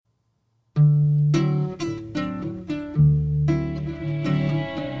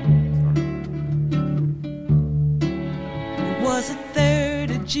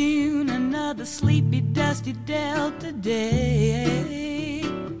Dusty Delta day.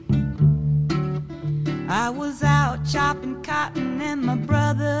 I was out chopping cotton and my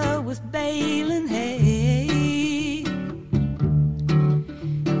brother was baling hay.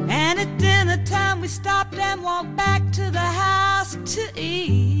 And at dinner time we stopped and walked back to the house to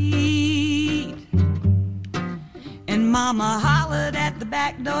eat. And Mama hollered at the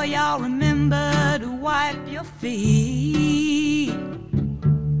back door, y'all remember to wipe your feet.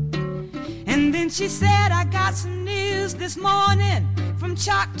 And then she said, I got some news this morning from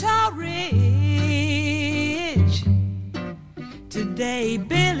Choctaw Ridge. Today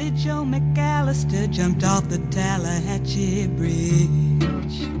Billy Joe McAllister jumped off the Tallahatchie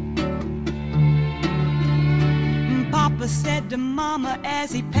Bridge. Papa said to Mama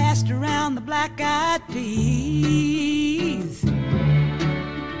as he passed around the black-eyed peas,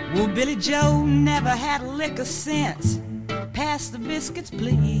 well, Billy Joe never had a lick of sense. Pass the biscuits,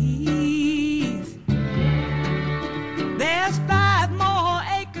 please. There's 5 more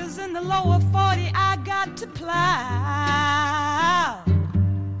acres in the lower 40 I got to plow.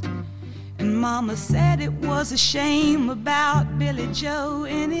 And Mama said it was a shame about Billy Joe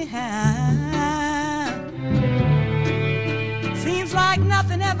anyhow. Seems like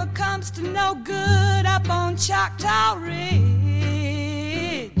nothing ever comes to no good up on Choctaw Ridge.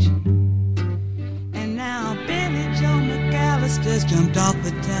 And now Billy Joe McAllister's jumped off the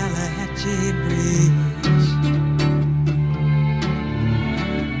Tallahatchie Bridge.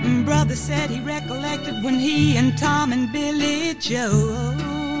 Brother said he recollected when he and Tom and Billy Joe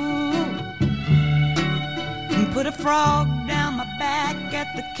put a frog down my back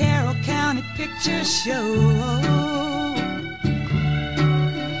at the Carroll County Picture Show.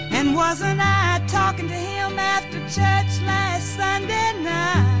 And wasn't I talking to him after church last Sunday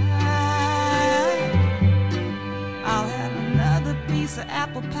night? I'll have another piece of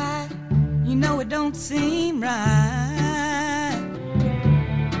apple pie. You know it don't seem right.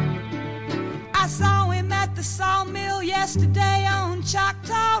 I saw him at the sawmill yesterday on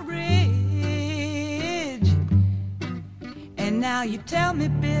Choctaw Ridge. And now you tell me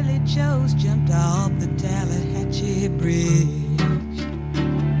Billy Joe's jumped off the Tallahatchie Bridge.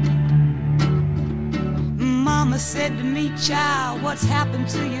 Mama said to me, child, what's happened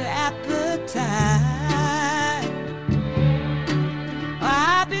to your appetite? Well,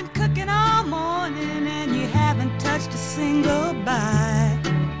 I've been cooking all morning and you haven't touched a single bite.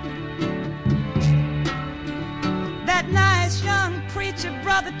 That nice young preacher,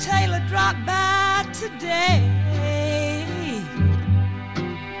 Brother Taylor, dropped by today.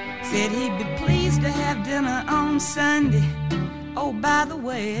 Said he'd be pleased to have dinner on Sunday. Oh, by the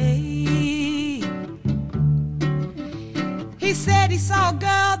way, he said he saw a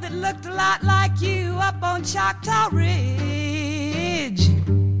girl that looked a lot like you up on Choctaw Ridge.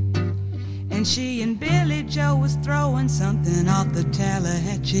 And she and Billy Joe was throwing something off the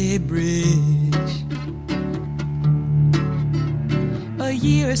Tallahatchie Bridge. A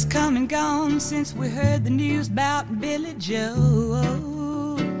year has come and gone since we heard the news about Billy Joe.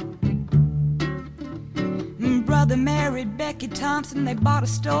 Brother married Becky Thompson, they bought a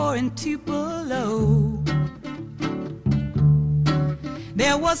store in Tupelo.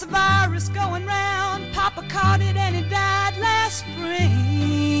 There was a virus going round, Papa caught it and he died last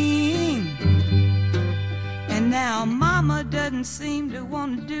spring. And now Mama doesn't seem to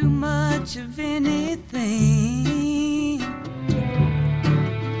want to do much of anything.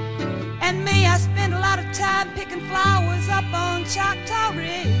 And me, I spend a lot of time picking flowers up on Choctaw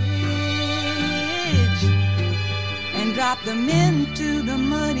Ridge and drop them into the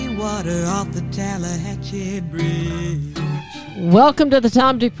muddy water off the Tallahatchie Bridge. Welcome to the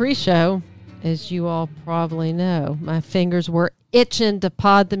Tom Dupree Show. As you all probably know, my fingers were itching to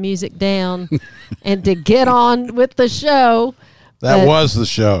pod the music down and to get on with the show. That was the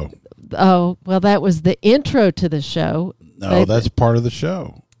show. Oh, well, that was the intro to the show. No, that's part of the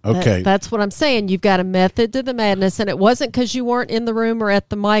show. Okay. That's what I'm saying. You've got a method to the madness, and it wasn't because you weren't in the room or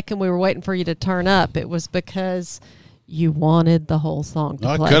at the mic and we were waiting for you to turn up. It was because you wanted the whole song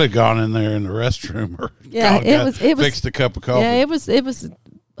to play. I could have gone in there in the restroom or fixed a cup of coffee. Yeah, it was a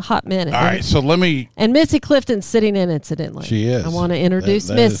hot minute. All right, so let me. And Missy Clifton's sitting in incidentally. She is. I want to introduce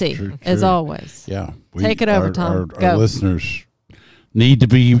Missy true. as always. Yeah, take it over, Tom. Our listeners need to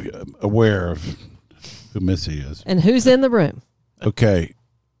be aware of who Missy is and who's in the room. Okay,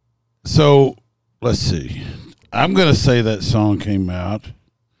 so let's see. I'm going to say that song came out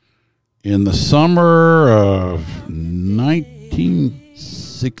in the summer of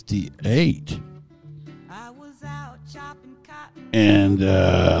 1968. And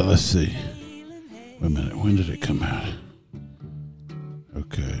let's see. Wait a minute. When did it come out?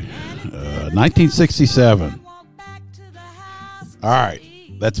 Okay. 1967. All right.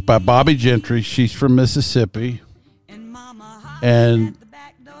 That's by Bobby Gentry. She's from Mississippi. And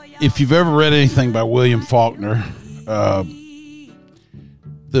if you've ever read anything by William Faulkner, the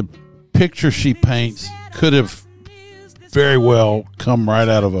picture she paints could have very well come right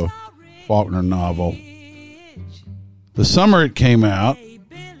out of a Faulkner novel. The summer it came out,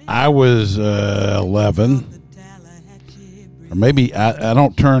 I was 11. Or maybe I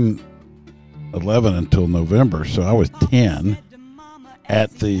don't turn 11 until November, so I was 10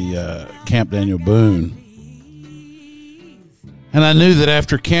 at the Camp Daniel Boone. And I knew that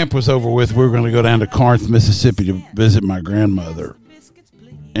after camp was over with, we were going to go down to Corinth, Mississippi to visit my grandmother.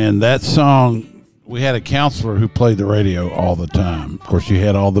 And that song, we had a counselor who played the radio all the time. Of course, you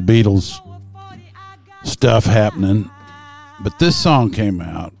had all the Beatles stuff happening. But this song came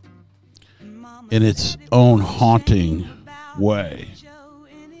out in its own haunting way.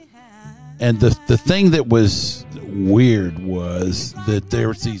 And the thing that was weird was that there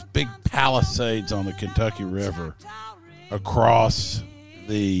was these big palisades on the Kentucky River across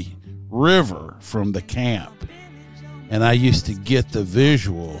the river from the camp. And I used to get the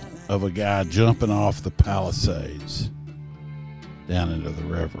visual of a guy jumping off the palisades down into the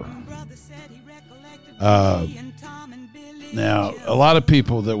river. Now, a lot of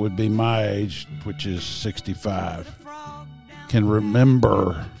people that would be my age, which is 65, can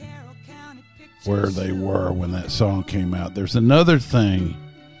remember where they were when that song came out. There's another thing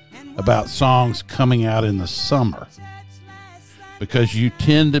about songs coming out in the summer, because you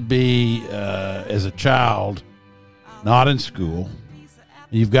tend to be, as a child, not in school,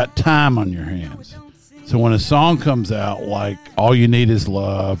 and you've got time on your hands. So when a song comes out like All You Need Is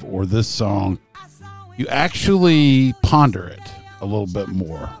Love or this song, you actually ponder it a little bit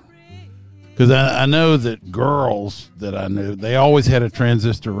more. Because I know that girls that I knew, they always had a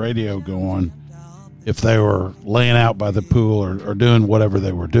transistor radio going if they were laying out by the pool or doing whatever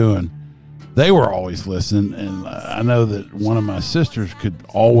they were doing. They were always listening, and I know that one of my sisters could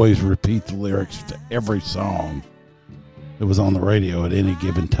always repeat the lyrics to every song that was on the radio at any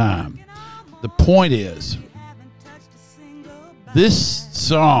given time. The point is, this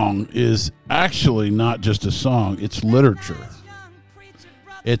song is actually not just a song, it's literature.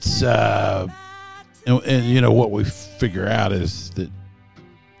 It's, and you know, what we figure out is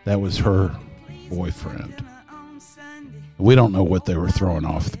that was her boyfriend. We don't know what they were throwing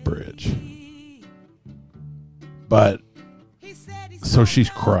off the bridge. But, so she's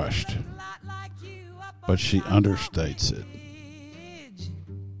crushed. But she understates it.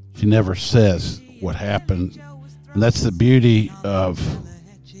 She never says what happened. And that's the beauty of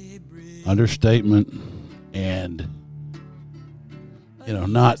understatement and, you know,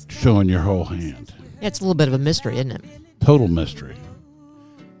 not showing your whole hand. Yeah, it's a little bit of a mystery, isn't it? Total mystery.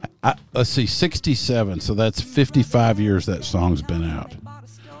 Let's see, 67, so that's 55 years that song's been out.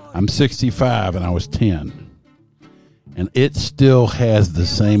 I'm 65 and I was 10. And it still has the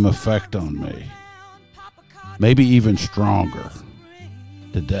same effect on me. Maybe even stronger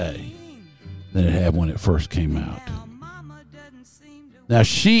today than it had when it first came out. Now,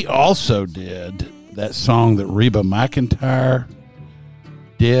 she also did that song that Reba McEntire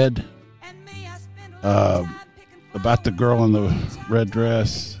did about the girl in the red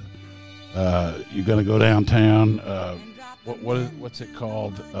dress. You're going to go downtown. What's it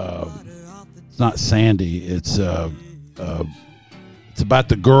called? It's not Sandy. It's about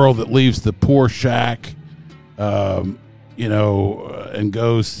the girl that leaves the poor shack, you know, and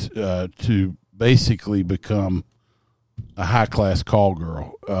goes to basically become a high class call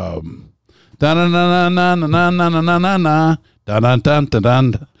girl. Reba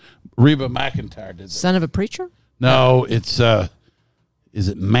McEntire did that. Son of a Preacher? No, it's is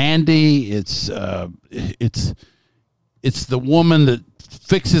it Mandy? It's the woman that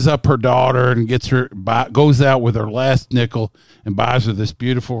fixes up her daughter and goes out with her last nickel and buys her this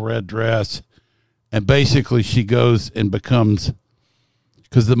beautiful red dress, and basically she goes and becomes,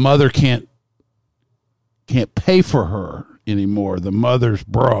 because the mother can't pay for her anymore. The mother's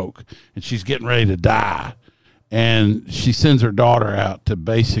broke and she's getting ready to die, and she sends her daughter out to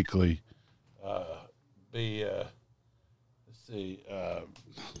basically be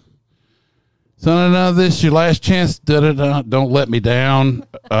son, of this your last chance. Don't let me down.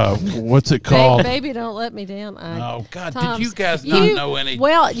 What's it called? Baby, don't let me down. Oh God! Tom's, did you guys not know any?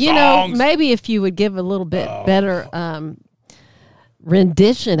 Well, you songs? know, maybe if you would give a little bit better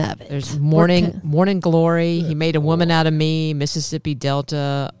rendition of it. There's Morning Glory. He Made a Woman Out of Me. Mississippi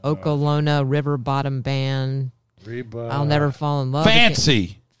Delta. Okolona River Bottom Band. Reba. I'll Never Fall in Love.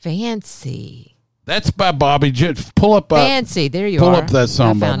 Fancy. Fancy. That's by Bobby Gentry. Pull up Fancy. There you pull are. up that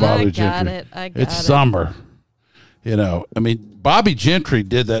song by found it. Bobby I got Gentry. it. I got It's it. summer. You know, I mean, Bobby Gentry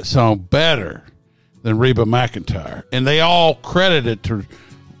did that song better than Reba McEntire, and they all credit it to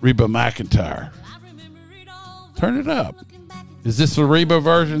Reba McEntire. Turn it up. Is this the Reba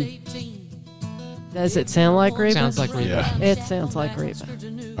version? Does it sound like Reba? Sounds like Reba. Yeah. It sounds like Reba.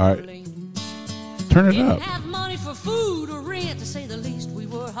 All right. Turn it up. Have money for food or rent, to say the least. We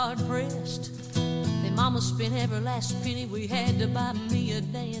were hard pressed. Then Mama spent every last penny we had to buy me a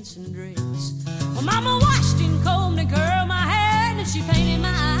dancing dress. Well, Mama washed and combed and curled my hair, and she painted my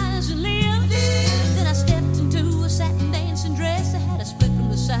eyes and lips. Then I stepped into a satin dancing dress that had a split from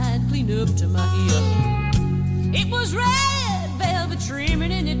the side, cleaned up to my hip. It was red velvet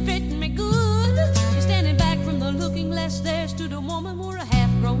trimming and it fit me good. And standing back from the looking glass, there stood a woman where a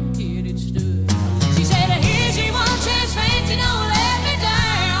half-grown kid had stood. She said, "Here's your one chance, fancy, don't let me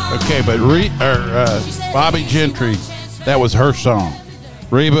down." Okay, but Bobby Gentry, that was her song.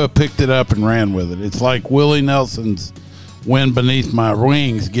 Reba picked it up and ran with it. It's like Willie Nelson's "Wind Beneath My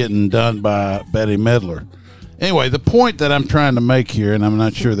Wings" getting done by Betty Midler. Anyway, the point that I'm trying to make here, and I'm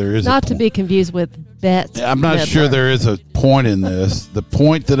not sure there is Not to be confused with Bette I'm not Midler. sure there is a point in this. The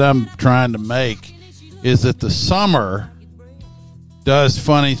point that I'm trying to make is that the summer does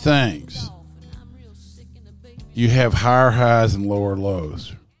funny things. You have higher highs and lower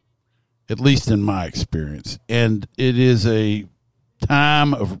lows, at least in my experience. And it is a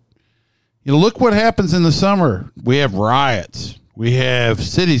time of, look what happens in the summer. We have riots. We have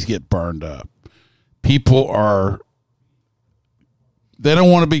cities get burned up. People they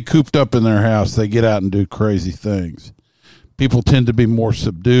don't want to be cooped up in their house. They get out and do crazy things. People tend to be more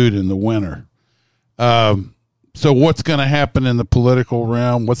subdued in the winter. So what's going to happen in the political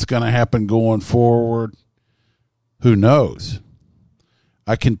realm? What's going to happen going forward? Who knows?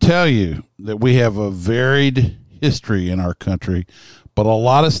 I can tell you that we have a varied history in our country, but a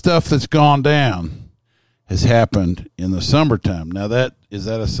lot of stuff that's gone down has happened in the summertime. Now, is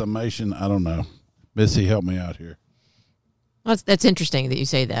that a summation? I don't know. Missy, help me out here. Well, that's interesting that you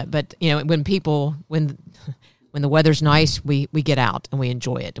say that. But when the weather's nice, we get out and we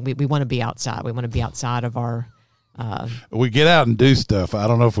enjoy it. We want to be outside. We want to be outside of our. We get out and do stuff. I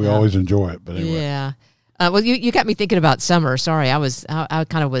don't know if we always enjoy it, but anyway. Yeah. Well, you got me thinking about summer. Sorry, I was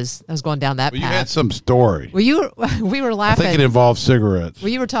going down that Well, you path. had some story. Well, we were I laughing. think it involves cigarettes. Well,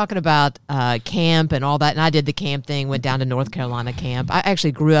 you were talking about camp and all that, and I did the camp thing. Went down to North Carolina camp. I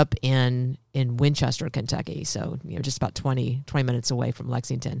actually grew up in Winchester, Kentucky, so just about 20 minutes away from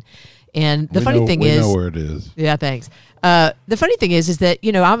Lexington. And the funny thing is, we know where it is. Yeah, thanks. The funny thing is that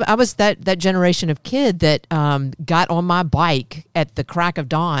I was that generation of kid that got on my bike at the crack of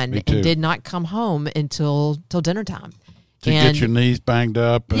dawn Me too. and did not come home until dinner time. To get your knees banged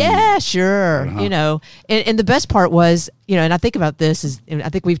up. And, Yeah, sure. And the best part was, and I think about this and I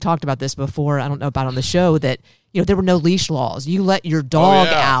think we've talked about this before. I don't know about on the show that, there were no leash laws. You let your dog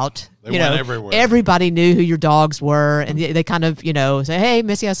out. They went everywhere. Everybody knew who your dogs were, and they kind of, say, "Hey,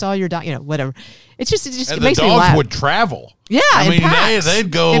 Missy, I saw your dog." Whatever. It just and makes the me dogs laugh. would travel. Yeah, I in mean, packs. they'd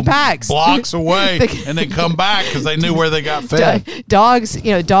go In packs. blocks away and then come back because they knew where they got fed. Dogs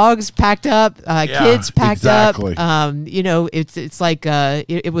packed up, kids packed exactly. up. It's like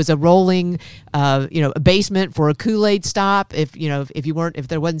it was a rolling, a basement for a Kool-Aid stop. If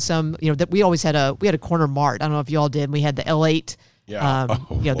there wasn't some, that we always had we had a corner mart. I don't know if you all did. We had the L8. Yeah.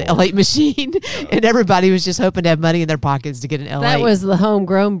 The L8 machine, and everybody was just hoping to have money in their pockets to get an L8. That was the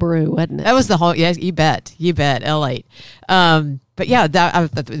homegrown brew, wasn't it? That was the whole. Yes, you bet, L8. But yeah,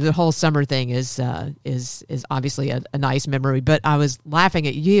 the whole summer thing is obviously a nice memory. But I was laughing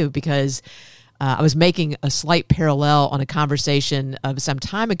at you because I was making a slight parallel on a conversation of some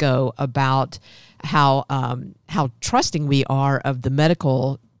time ago about how trusting we are of the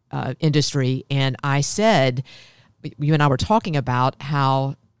medical industry, and I said, you and I were talking about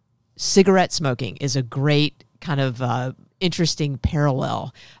how cigarette smoking is a great kind of interesting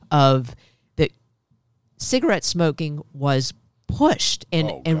parallel of that cigarette smoking was pushed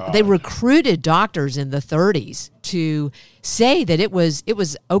and they recruited doctors in the 30s to say that it was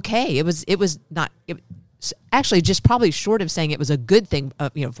okay. It was not actually just probably short of saying it was a good thing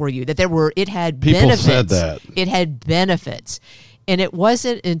for you, that it had People benefits. said that. It had benefits. And it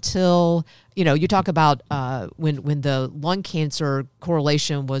wasn't until, you talk about when the lung cancer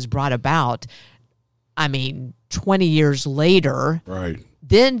correlation was brought about, 20 years later, Right.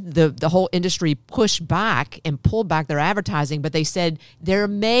 then the whole industry pushed back and pulled back their advertising, but they said there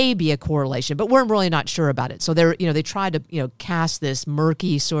may be a correlation, but we're really not sure about it. So they tried to, cast this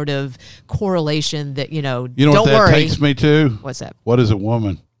murky sort of correlation that, You know don't what that worry. takes me to? What's that? What is a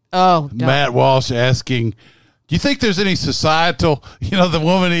woman? Oh, Matt Walsh asking, do you think there's any societal, the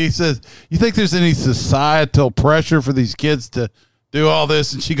woman, he says, you think there's any societal pressure for these kids to do all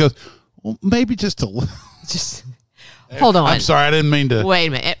this? And she goes, well, maybe just a little. Just hold on. I'm sorry. I didn't mean to. Wait a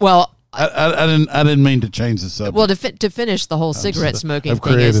minute. Well, I didn't mean to change the subject. well, to finish the whole cigarette smoking I've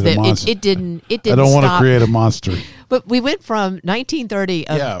thing is created a that monster. it didn't I don't want to stop. create a monster. But we went from 1930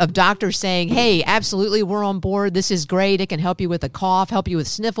 of doctors saying, hey, absolutely, we're on board. This is great. It can help you with a cough, help you with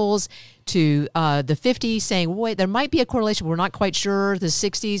sniffles, to the 50s saying, wait, there might be a correlation. We're not quite sure. The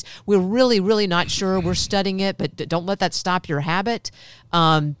 60s, we're really, really not sure. We're studying it, but don't let that stop your habit.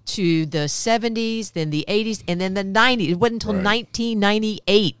 To the 70s, then the 80s, and then the 90s. It wasn't until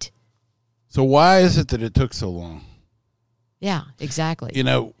 1998. So why is it that it took so long? Yeah, exactly.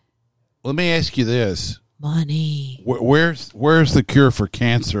 Let me ask you this. Money. Where's the cure for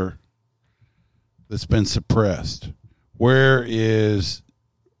cancer that's been suppressed? Where is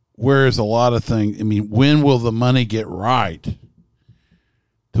a lot of things? I mean, when will the money get right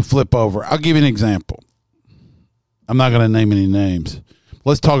to flip over? I'll give you an example. I'm not going to name any names.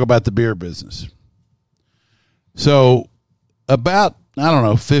 Let's talk about the beer business. So about,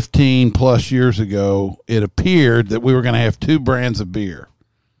 15 plus years ago, it appeared that we were going to have two brands of beer,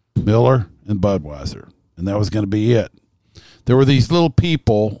 Miller and Budweiser, and that was going to be it. There were these little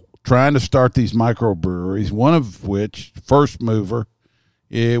people trying to start these microbreweries, one of which, first mover,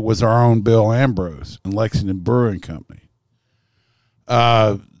 it was our own Bill Ambrose and Lexington Brewing Company.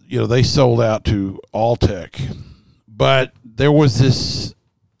 They sold out to Alltech, but there was this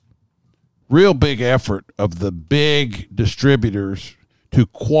real big effort of the big distributors to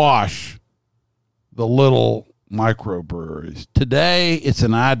quash the little microbreweries. Today, it's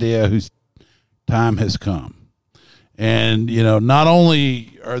an idea whose time has come. And, not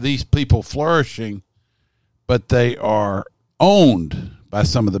only are these people flourishing, but they are owned by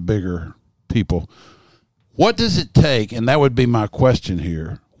some of the bigger people. What does it take, and that would be my question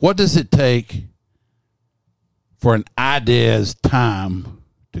here, what does it take for an idea's time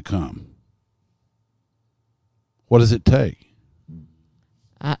to come? What does it take?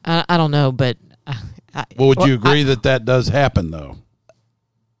 I don't know, but Would you agree that does happen, though?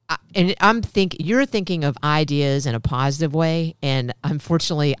 And you're thinking of ideas in a positive way, and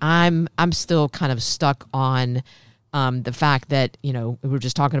unfortunately, I'm still kind of stuck on the fact that we were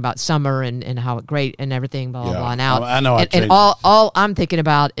just talking about summer and how great and everything, blah blah blah. Now I know, and all I'm thinking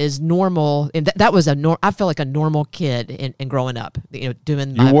about is normal. And that was I felt like a normal kid in growing up.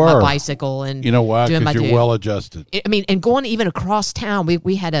 Doing my bicycle and you know why? Because you're well adjusted. I mean, and going even across town.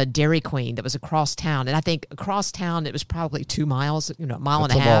 We had a Dairy Queen that was across town, and I think across town it was probably 2 miles, a mile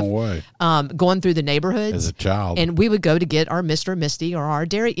and a half. That's a long way. Going through the neighborhoods as a child, and we would go to get our Mr. Misty or our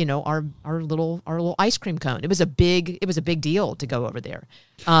dairy, our little ice cream cone. It was a big deal to go over there.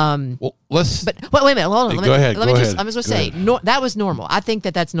 Well, wait a minute, hold on. Go ahead. I'm just going to say that was normal. I think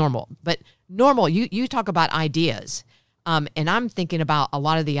that's normal. But normal, you talk about ideas, and I'm thinking about a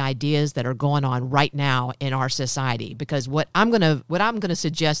lot of the ideas that are going on right now in our society. Because what I'm gonna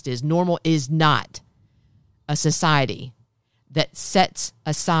suggest is normal is not a society that sets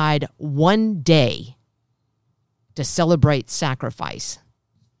aside one day to celebrate sacrifice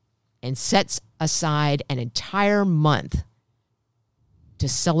and sets aside an entire month to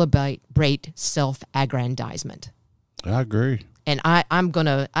celebrate self-aggrandizement. I agree. And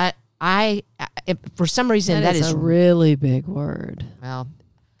if for some reason that is a really big word. Well,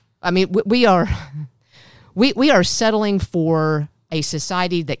 I mean, we are settling for a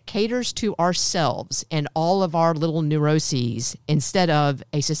society that caters to ourselves and all of our little neuroses instead of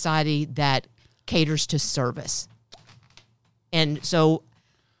a society that caters to service. And so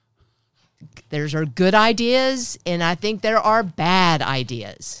there are good ideas, and I think there are bad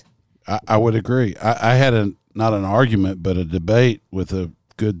ideas. I would agree. I had not an argument, but a debate with a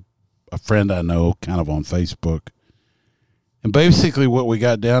friend I know, kind of on Facebook. And basically what we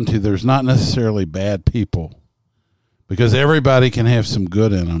got down to, there's not necessarily bad people, because everybody can have some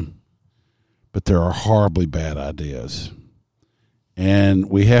good in them, but there are horribly bad ideas. And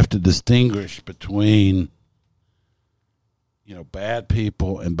we have to distinguish between bad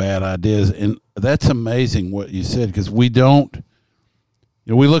people and bad ideas. And that's amazing what you said, because we don't,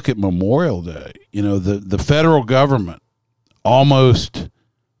 we look at Memorial Day, the federal government almost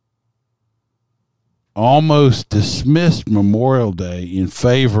dismissed Memorial Day in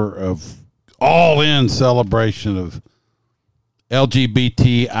favor of all-in celebration of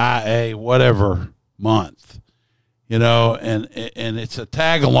LGBTIA whatever month, and it's a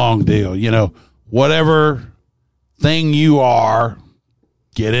tag-along deal, whatever thing you are,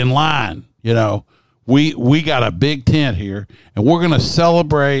 get in line. We got a big tent here, and we're going to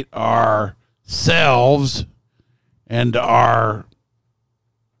celebrate ourselves and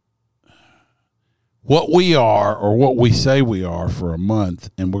what we are or what we say we are for a month,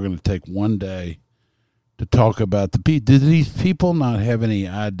 and we're going to take one day to talk about the people. Did these people not have any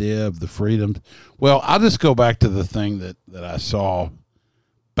idea of the freedoms? Well, I'll just go back to the thing that I saw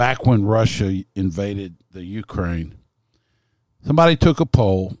back when Russia invaded the Ukraine. Somebody took a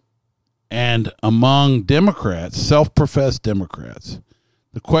poll, and among Democrats, self-professed Democrats,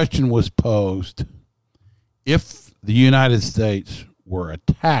 the question was posed, if the United States were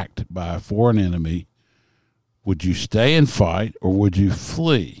attacked by a foreign enemy, would you stay and fight or would you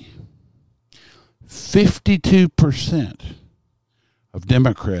flee? 52% of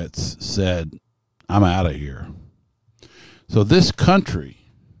Democrats said, I'm out of here. So this country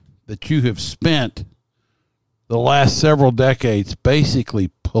that you have spent the last several decades basically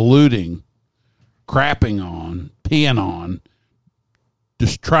polluting, crapping on, peeing on,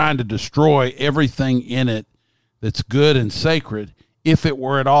 just trying to destroy everything in it that's good and sacred, if it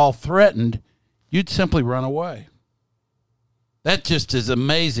were at all threatened, you'd simply run away. That just is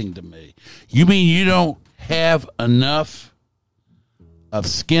amazing to me. You mean you don't have enough of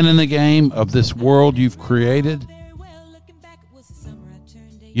skin in the game of this world you've created?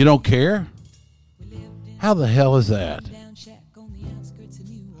 You don't care? How the hell is that?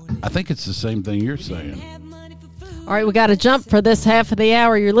 I think it's the same thing you're saying. All right, we got to jump for this half of the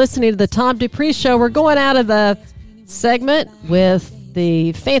hour. You're listening to the Tom Dupree Show. We're going out of the segment with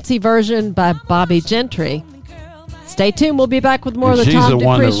the fancy version by Bobby Gentry. Stay tuned. We'll be back with more of the Tom Dupree Show. She's the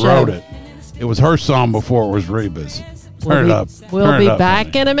one that wrote it. It was her song before it was Reba's. Turn it up. We'll be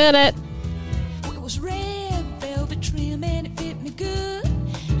back in a minute. It was red velvet trim and it fit me good.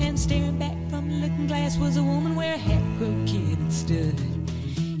 And staring back from the looking glass was a woman where a half-grown kid had stood.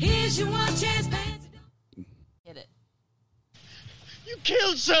 Here's your one chance, fancy. Hit it. You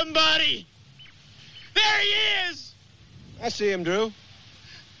killed somebody! There he is! I see him, Drew.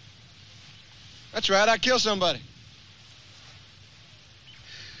 That's right, I killed somebody.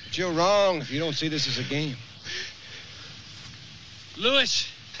 But you're wrong if you don't see this as a game. Lewis!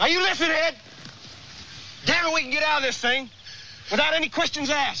 Are you listening, Ed? Damn it, we can get out of this thing without any questions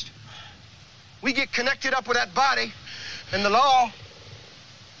asked. We get connected up with that body and the law,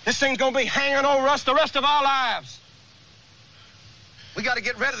 this thing's gonna be hanging over us the rest of our lives. We gotta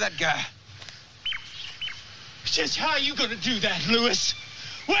get rid of that guy. Just how are you gonna do that, Lewis?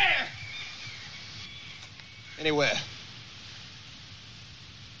 Where? Anywhere.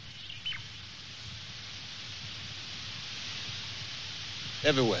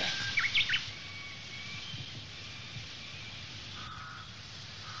 Everywhere.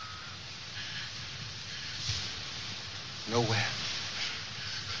 Nowhere.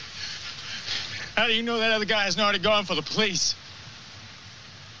 How do you know that other guy hasn't already gone for the police?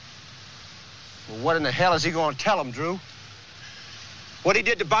 Well, what in the hell is he going to tell him, Drew? What he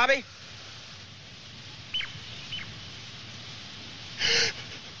did to Bobby?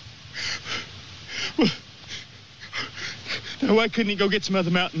 Now, why couldn't he go get some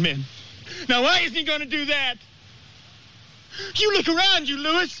other mountain men? Now, why isn't he going to do that? You look around you,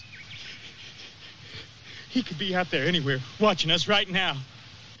 Lewis. He could be out there anywhere, watching us right now.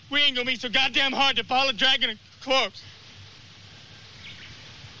 We ain't going to be so goddamn hard to follow dragging a corpse.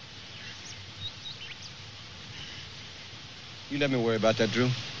 You let me worry about that, Drew.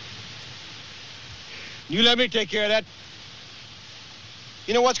 You let me take care of that.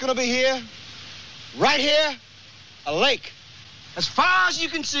 You know what's going to be here? Right here, a lake. As far as you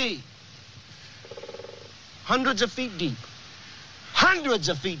can see. Hundreds of feet deep. Hundreds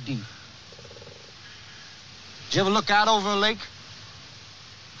of feet deep. Did you ever look out over a lake?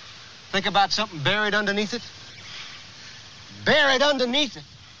 Think about something buried underneath it? Buried underneath it.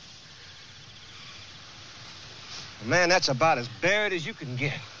 Man, that's about as buried as you can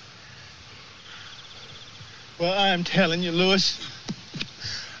get. Well, I'm telling you, Lewis,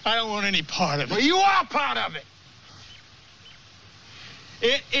 I don't want any part of it. Well, you are part of it.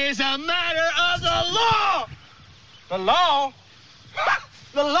 It is a matter of the law. The law?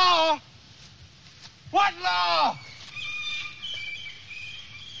 The law? What law?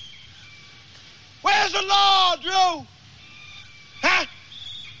 Where's the law, Drew? Huh?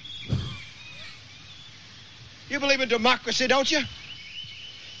 You believe in democracy, don't you?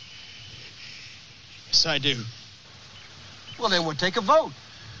 Yes, I do. Well, then we'll take a vote.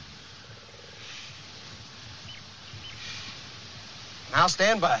 And I'll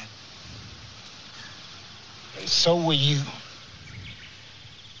stand by it. And so will you.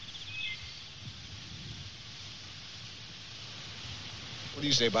 What do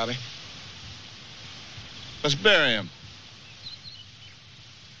you say, Bobby? Let's bury him.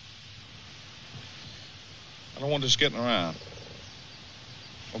 I don't want this getting around.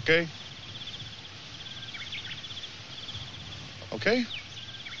 Okay? Okay?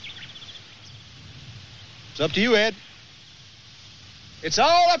 It's up to you, Ed. It's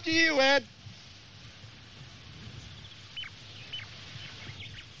all up to you, Ed.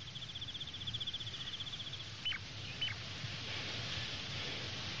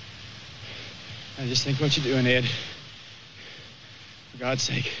 I just think what you're doing, Ed. For God's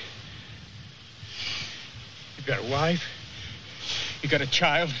sake. You've got a wife. You've got a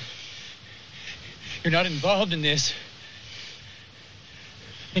child. You're not involved in this.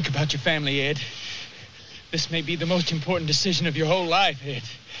 Think about your family, Ed. This may be the most important decision of your whole life, Ed.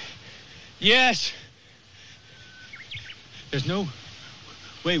 Yes. There's no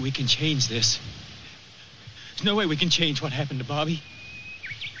way we can change this. There's no way we can change what happened to Bobby.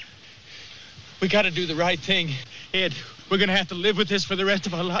 We got to do the right thing, Ed. We're going to have to live with this for the rest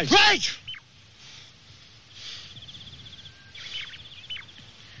of our lives. Right!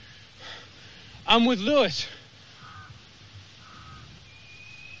 I'm with Lewis.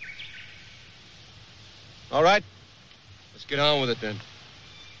 All right. Let's get on with it then.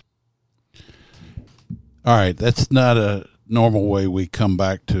 All right, that's not a normal way we come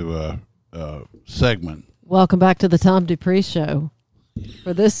back to a segment. Welcome back to the Tom Dupree Show.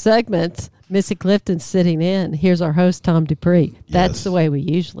 For this segment, Missy Clifton's sitting in. Here's our host, Tom Dupree. That's Yes. the way we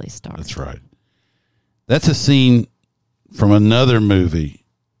usually start. That's right. That's a scene from another movie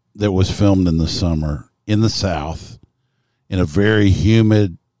that was filmed in the summer in the South in a very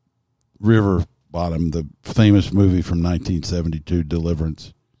humid river bottom, the famous movie from 1972,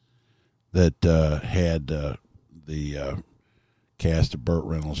 Deliverance, that had the cast of Burt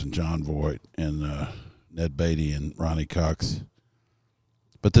Reynolds and John Voight and Ned Beatty and Ronnie Cox.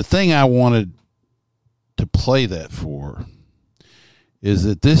 But the thing I wanted to play that for is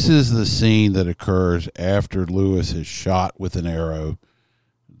that this is the scene that occurs after Lewis has shot with an arrow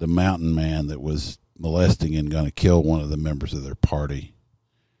the mountain man that was molesting and going to kill one of the members of their party.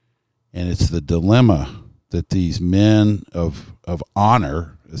 And it's the dilemma that these men of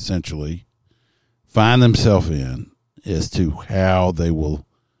honor, essentially, find themselves in as to how they will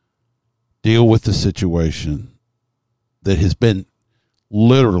deal with the situation that has been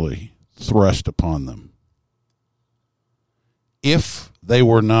literally thrust upon them. If they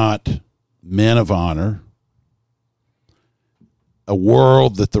were not men of honor, a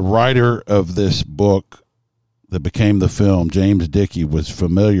world that the writer of this book that became the film, James Dickey, was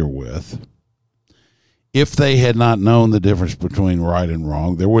familiar with, if they had not known the difference between right and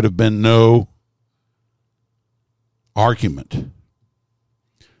wrong, there would have been no argument.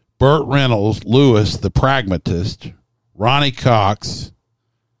 Burt Reynolds, Lewis, the pragmatist, Ronnie Cox,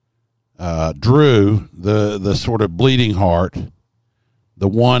 Drew, the sort of bleeding heart, the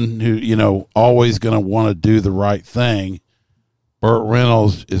one who, always going to want to do the right thing. Burt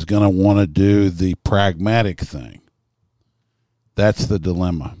Reynolds is going to want to do the pragmatic thing. That's the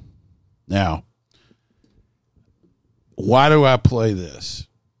dilemma. Now, why do I play this?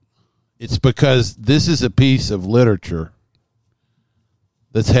 It's because this is a piece of literature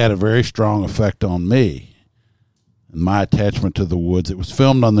that's had a very strong effect on me and my attachment to the woods. It was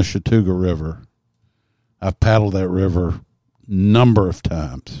filmed on the Chattooga River. I've paddled that river a number of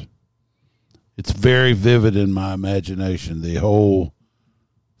times. It's very vivid in my imagination, the whole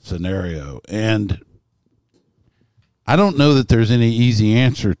scenario. And I don't know that there's any easy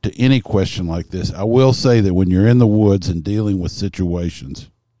answer to any question like this. I will say that when you're in the woods and dealing with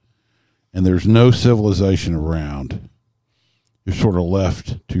situations and there's no civilization around, you're sort of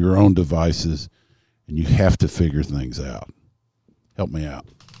left to your own devices and you have to figure things out. Help me out.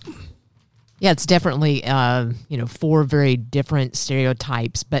 Yeah, it's definitely, four very different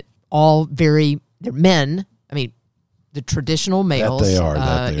stereotypes, but all they're men. I mean, the traditional males.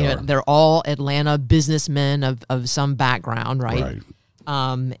 That they are. They're all Atlanta businessmen of some background, right?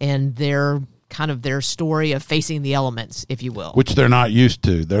 And they're kind of their story of facing the elements, if you will. Which they're not used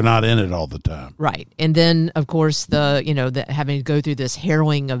to. They're not in it all the time. Right. And then, of course, the having to go through this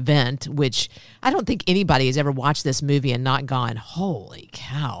harrowing event, which I don't think anybody has ever watched this movie and not gone, holy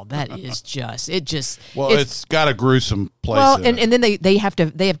cow, that is it's got a gruesome place. Well, and then they have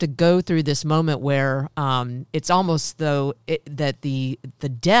to go through this moment where it's almost though that the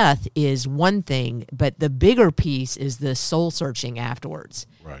death is one thing, but the bigger piece is the soul searching afterwards.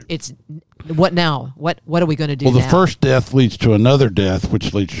 Right. It's what now? What are we going to do? Well, the now? first death leads to another death,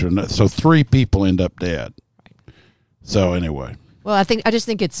 which leads to another. So 3 people end up dead. Right. So anyway. Well, I just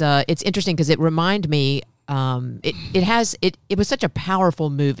think it's interesting because it reminded me it was such a powerful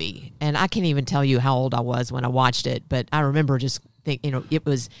movie, and I can't even tell you how old I was when I watched it, but I remember just think, it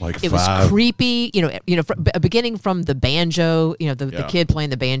was Like it was 5. creepy, beginning from the banjo, the kid playing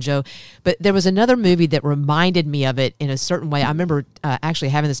the banjo. But there was another movie that reminded me of it in a certain way. I remember actually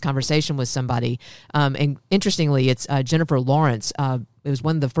having this conversation with somebody, and interestingly, it's Jennifer Lawrence. It was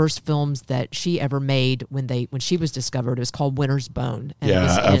one of the first films that she ever made when she was discovered. It was called Winter's Bone. And it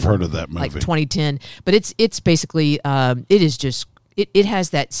was I've heard of that movie. like 2010. But it's basically it is just it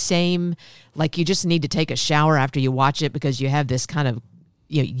has that same, like, you just need to take a shower after you watch it because you have this kind of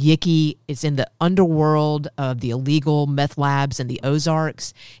yicky. It's in the underworld of the illegal meth labs in the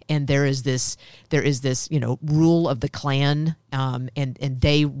Ozarks, and there is this rule of the clan, and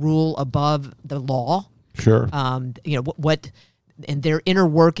they rule above the law. Sure. What and their inner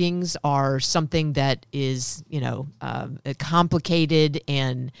workings are something that is complicated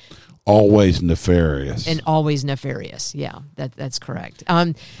and Always nefarious. always nefarious. Yeah, that's correct.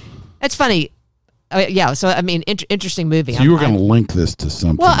 That's funny. Yeah, so I mean, interesting movie. So you were going to link this to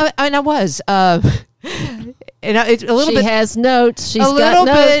something. Well, I was. It's a little She bit. has notes. She's a got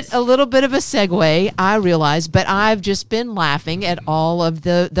notes. little bit of a segue, I realize, but I've just been laughing at all of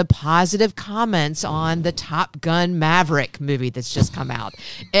the positive comments on the Top Gun Maverick movie that's just come out.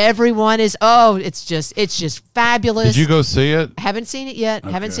 Everyone is, it's just fabulous. Did you go see it? Haven't seen it yet.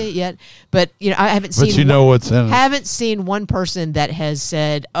 Okay. Haven't seen it yet. But I haven't seen. But you know what's in it. Haven't seen one person that has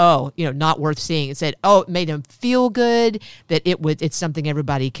said, not worth seeing. It said, it made them feel good, that it's something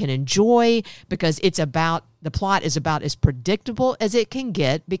everybody can enjoy because the plot is about as predictable as it can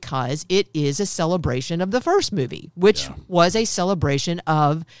get because it is a celebration of the first movie, which was a celebration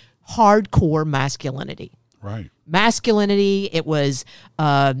of hardcore masculinity. Right. Masculinity. It was,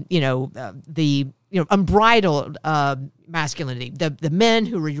 the unbridled masculinity. The men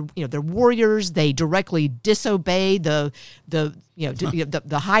who were, they're warriors. They directly disobey the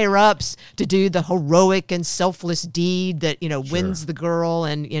higher ups to do the heroic and selfless deed that wins the girl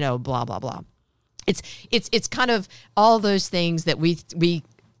and blah blah blah. It's kind of all those things that we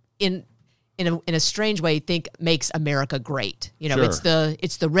in a strange way think makes America great. Sure. It's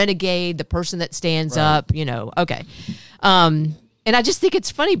the renegade, the person that stands up. Okay, and I just think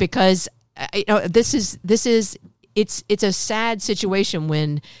it's funny because this is it's a sad situation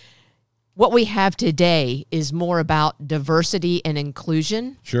when what we have today is more about diversity and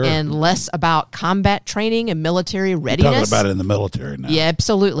inclusion and less about combat training and military readiness. Talking about it in the military now. Yeah,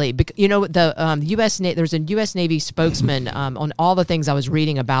 absolutely. The U.S. There's a U.S. Navy spokesman on all the things I was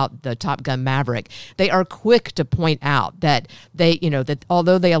reading about the Top Gun Maverick. They are quick to point out that that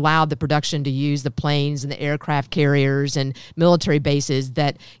although they allowed the production to use the planes and the aircraft carriers and military bases,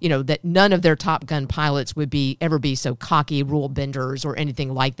 that none of their Top Gun pilots would ever be so cocky rule benders or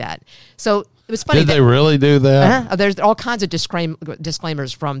anything like that. So it was funny. Did they really do that? There's all kinds of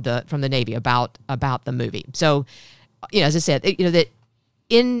disclaimers from the Navy about the movie. So, as I said, that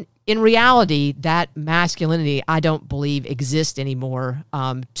in reality, that masculinity I don't believe exists anymore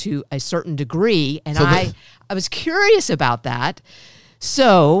to a certain degree, and I was curious about that.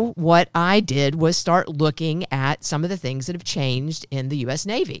 So what I did was start looking at some of the things that have changed in the U.S.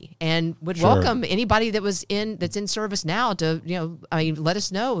 Navy, and would welcome anybody that's in service now to let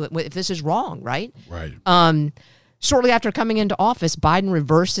us know if this is wrong, right? Right. Shortly after coming into office, Biden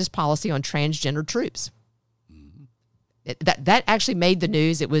reversed his policy on transgender troops. That actually made the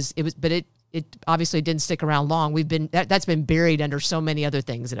news. It was, but it obviously didn't stick around long. That's been buried under so many other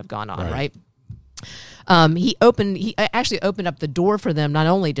things that have gone on, right? He actually opened up the door for them not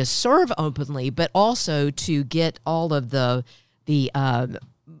only to serve openly, but also to get all of the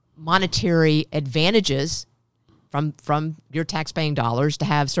monetary advantages from your taxpaying dollars to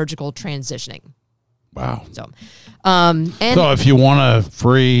have surgical transitioning. Wow. So if you want a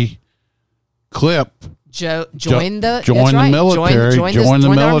free clip, join the military.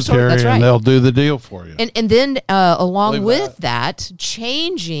 military, That's right. and they'll do the deal for you. And then along with that,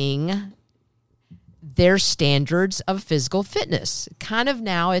 changing their standards of physical fitness. Kind of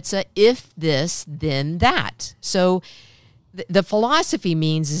now it's a if this, then that. So the philosophy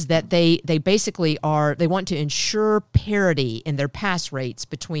is that they basically they want to ensure parity in their pass rates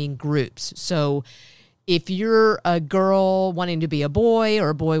between groups. So if you're a girl wanting to be a boy or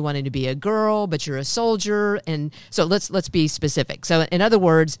a boy wanting to be a girl, but you're a soldier, and so let's be specific. So in other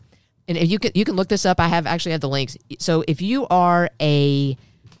words, and if you can look this up, I actually have the links. So if you are a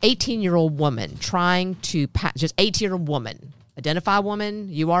 18-year-old woman trying to just 18-year-old woman, identify woman,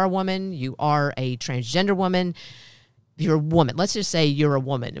 you are a woman, you are a transgender woman, you're a woman. Let's just say you're a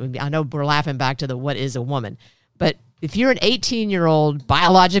woman. I know we're laughing back to what is a woman, but if you're an 18-year-old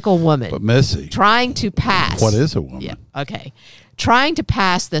biological woman, But Missy, trying to pass, what is a woman? Yeah, okay, trying to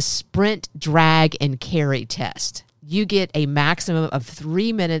pass the sprint, drag, and carry test, you get a maximum of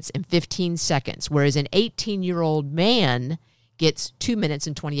 3 minutes and 15 seconds, whereas an 18-year-old man gets 2 minutes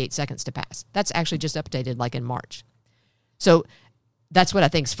and 28 seconds to pass. That's actually just updated like in March. So that's what I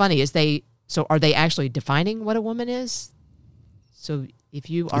think is funny is are they actually defining what a woman is? So if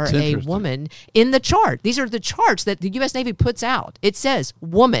you are It's a interesting. woman in the chart, these are the charts that the U.S. Navy puts out. It says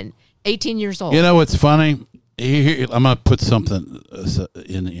woman, 18 years old. You know what's funny? Here, I'm going to put something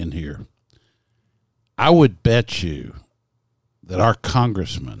in here. I would bet you that our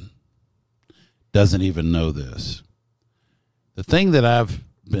congressman doesn't even know this. The thing that I've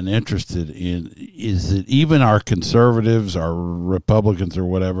been interested in is that even our conservatives, our Republicans or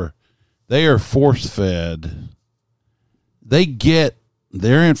whatever, they are force-fed. They get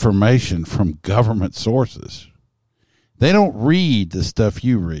their information from government sources. They don't read the stuff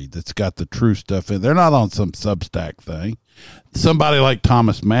you read that's got the true stuff in. They're not on some Substack thing. Somebody like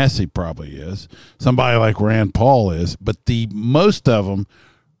Thomas Massey probably is. Somebody like Rand Paul is. But the most of them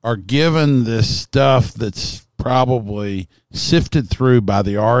are given this stuff that's probably sifted through by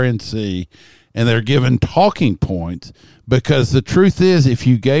the RNC, and they're given talking points because the truth is if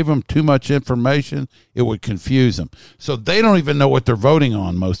you gave them too much information, it would confuse them. So they don't even know what they're voting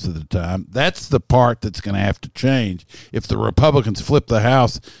on most of the time. That's the part that's going to have to change if the Republicans flip the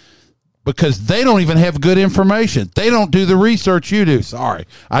House, because they don't even have good information. They don't do the research you do. Sorry.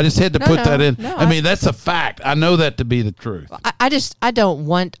 I just had to put that in. No, I mean, that's a fact. I know that to be the truth. I don't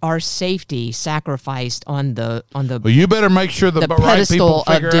want our safety sacrificed on the. Well, you better make sure the right pedestal people of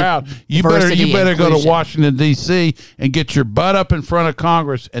figure out. You diversity better and go to inclusion. Washington, D.C. and get your butt up in front of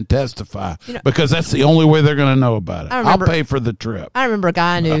Congress and testify, because that's the only way they're going to know about it. I'll pay for the trip. I remember a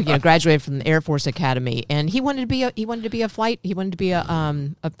guy I knew, graduated from the Air Force Academy, and he wanted to be a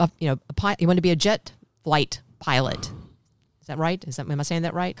jet flight pilot. Is that right? Am I saying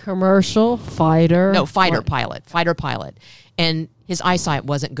that right? Commercial fighter. No, fighter pilot. And his eyesight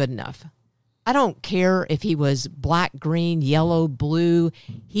wasn't good enough. I don't care if he was black, green, yellow, blue.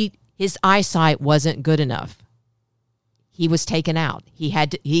 His eyesight wasn't good enough. He was taken out. He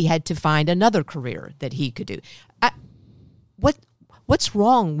had to find another career that he could do. What's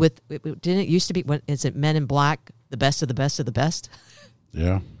wrong with? Didn't it used to be? Is it Men in Black? The best of the best of the best.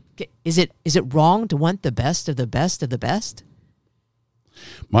 Yeah. Is it wrong to want the best of the best of the best?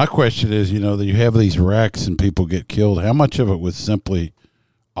 My question is, that you have these wrecks and people get killed. How much of it was simply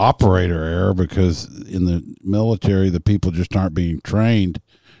operator error? Because in the military, the people just aren't being trained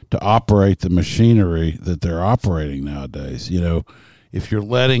to operate the machinery that they're operating nowadays. If you're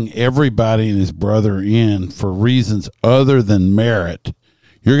letting everybody and his brother in for reasons other than merit,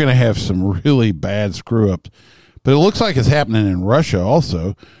 you're going to have some really bad screw-ups. But it looks like it's happening in Russia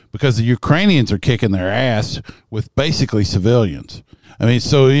also, because the Ukrainians are kicking their ass with basically civilians. I mean,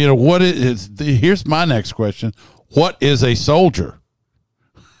 so, here's my next question. What is a soldier?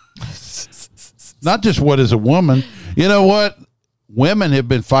 Not just what is a woman. You know what? Women have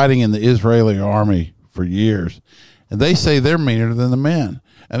been fighting in the Israeli army for years, and they say they're meaner than the men.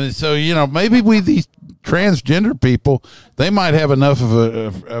 I mean, so, maybe these transgender people, they might have enough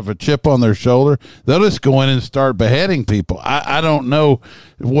of a chip on their shoulder. They'll just go in and start beheading people. I don't know.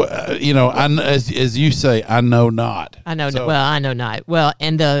 As you say, I know not. I know. Well, I know not. Well,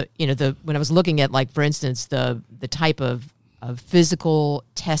 and when I was looking at, like, for instance, the type of physical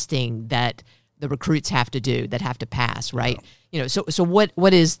testing that the recruits have to do, that have to pass, right? Yeah. So why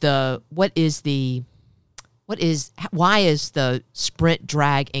is the sprint,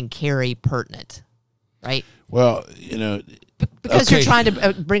 drag, and carry pertinent, right? Well, because okay. you're trying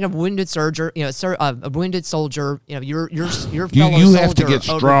to bring a wounded soldier, a wounded soldier, your fellow you have to soldier get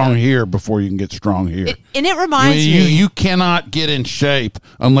strong here before you can get strong here. And it reminds me, you cannot get in shape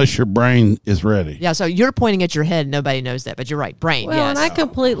unless your brain is ready. Yeah, so you're pointing at your head. Nobody knows that, but you're right. Brain. Well, yes. and I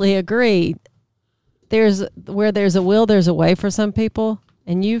completely agree. Where there's a will, there's a way for some people.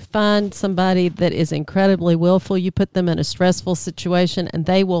 And you find somebody that is incredibly willful, you put them in a stressful situation, and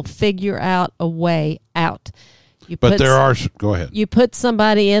they will figure out a way out. Go ahead. You put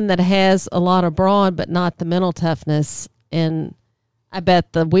somebody in that has a lot of brawn, but not the mental toughness, and I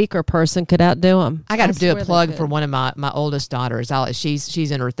bet the weaker person could outdo them. I got to do a plug for one of my oldest daughters.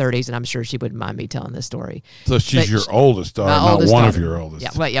 She's in her 30s, and I'm sure she wouldn't mind me telling this story. So she's your oldest daughter, not one of your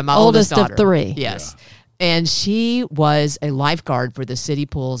oldest. Yeah, my oldest daughter. Of three. Yes. Yeah. And she was a lifeguard for the city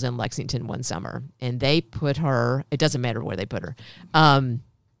pools in Lexington one summer. And they put her, it doesn't matter where they put her,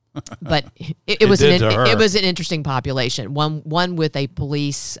 But it was did to her. it was an interesting population. One with a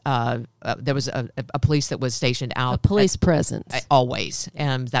police. There was a police that was stationed out. Police presence. Always,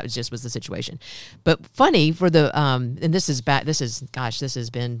 and that was the situation. But funny for the and this has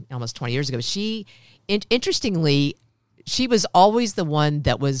been almost 20 years ago. Interestingly, she was always the one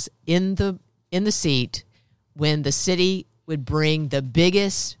that was in the seat when the city would bring the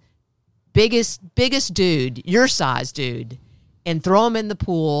biggest dude, your size dude, and throw him in the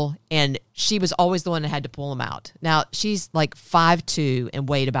pool, and she was always the one that had to pull him out. Now, she's like 5'2" and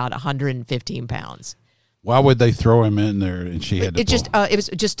weighed about 115 pounds. Why would they throw him in there and she had to pull him? It was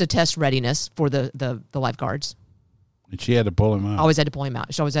just to test readiness for the lifeguards. And she had to pull him out. Always had to pull him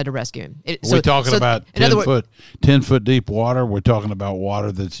out. She always had to rescue him. We're talking about 10 foot deep water. We're talking about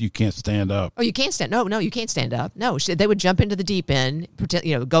water that you can't stand up. Oh, you can't stand. No, you can't stand up. No, they would jump into the deep end.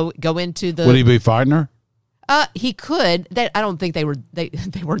 Pretend, go into the. Would he be fighting her? He could. I don't think they weren't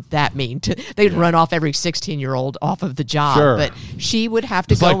that mean. They'd run off every 16-year-old off of the job. Sure. But she would have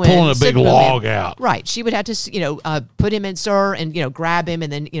to It's go like in. pulling a big log out. Right. She would have to, put him in, sir, and grab him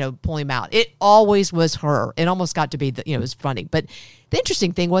and then pull him out. It always was her. It almost got to be it was funny. But the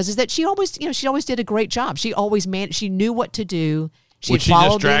interesting thing is that she always did a great job. She always she knew what to do. Would she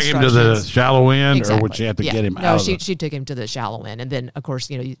just drag him to the shallow end, exactly. or would she have to get him out? No, of she took him to the shallow end, and then of course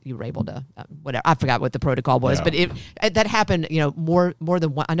you were able to whatever. I forgot what the protocol was, but that happened more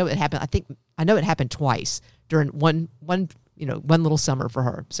than one. I know it happened. I know it happened twice during one little summer for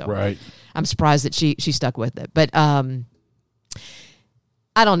her. So right. I'm surprised that she stuck with it, but I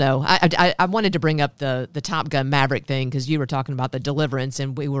don't know. I wanted to bring up the Top Gun Maverick thing because you were talking about the Deliverance,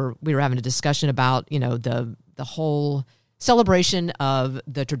 and we were having a discussion about the whole celebration of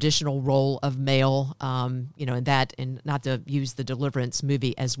the traditional role of male, and not to use the Deliverance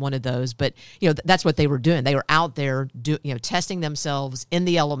movie as one of those, but that's what they were doing. They were out there testing themselves in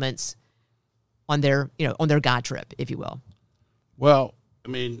the elements on their God trip, if you will. Well, I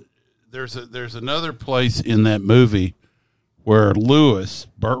mean, there's another place in that movie where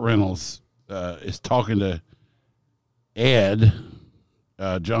Burt Reynolds, is talking to Ed,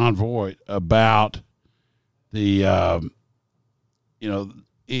 John Voight, about the,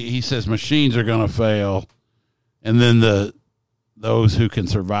 he says machines are going to fail, and then those who can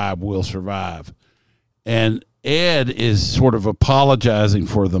survive will survive. And Ed is sort of apologizing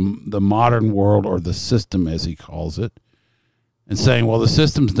for the modern world, or the system as he calls it, and saying, well, the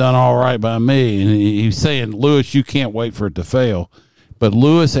system's done all right by me. And he's saying, Lewis, you can't wait for it to fail. But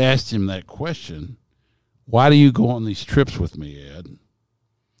Lewis asked him that question, why do you go on these trips with me, Ed?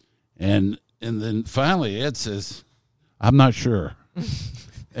 And then finally Ed says, I'm not sure.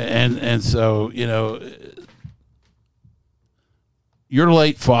 and so, your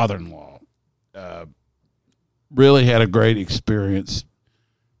late father-in-law really had a great experience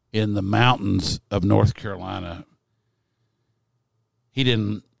in the mountains of North Carolina. He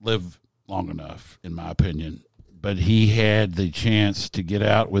didn't live long enough, in my opinion, but he had the chance to get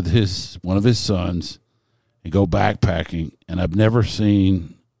out with one of his sons and go backpacking. And I've never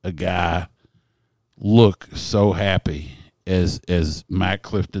seen a guy look so happy as Mac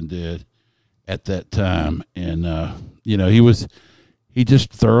Clifton did at that time. And, he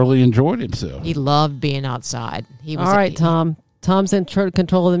just thoroughly enjoyed himself. He loved being outside. All right, Tom. Tom's in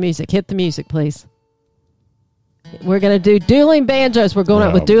control of the music. Hit the music, please. We're going to do dueling banjos. We're going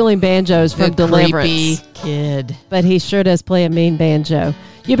out with dueling banjos from Deliverance. Creepy kid. But he sure does play a mean banjo.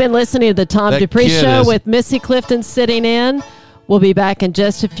 You've been listening to the Tom Dupree Show with Missy Clifton sitting in. We'll be back in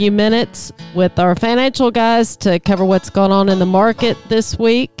just a few minutes with our financial guys to cover what's going on in the market this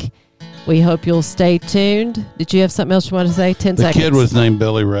week. We hope you'll stay tuned. Did you have something else you want to say? 10 seconds. The kid was named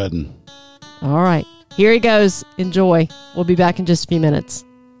Billy Redden. All right. Here he goes. Enjoy. We'll be back in just a few minutes.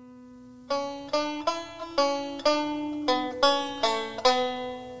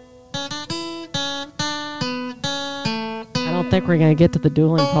 I don't think we're going to get to the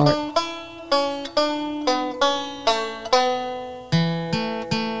dueling part.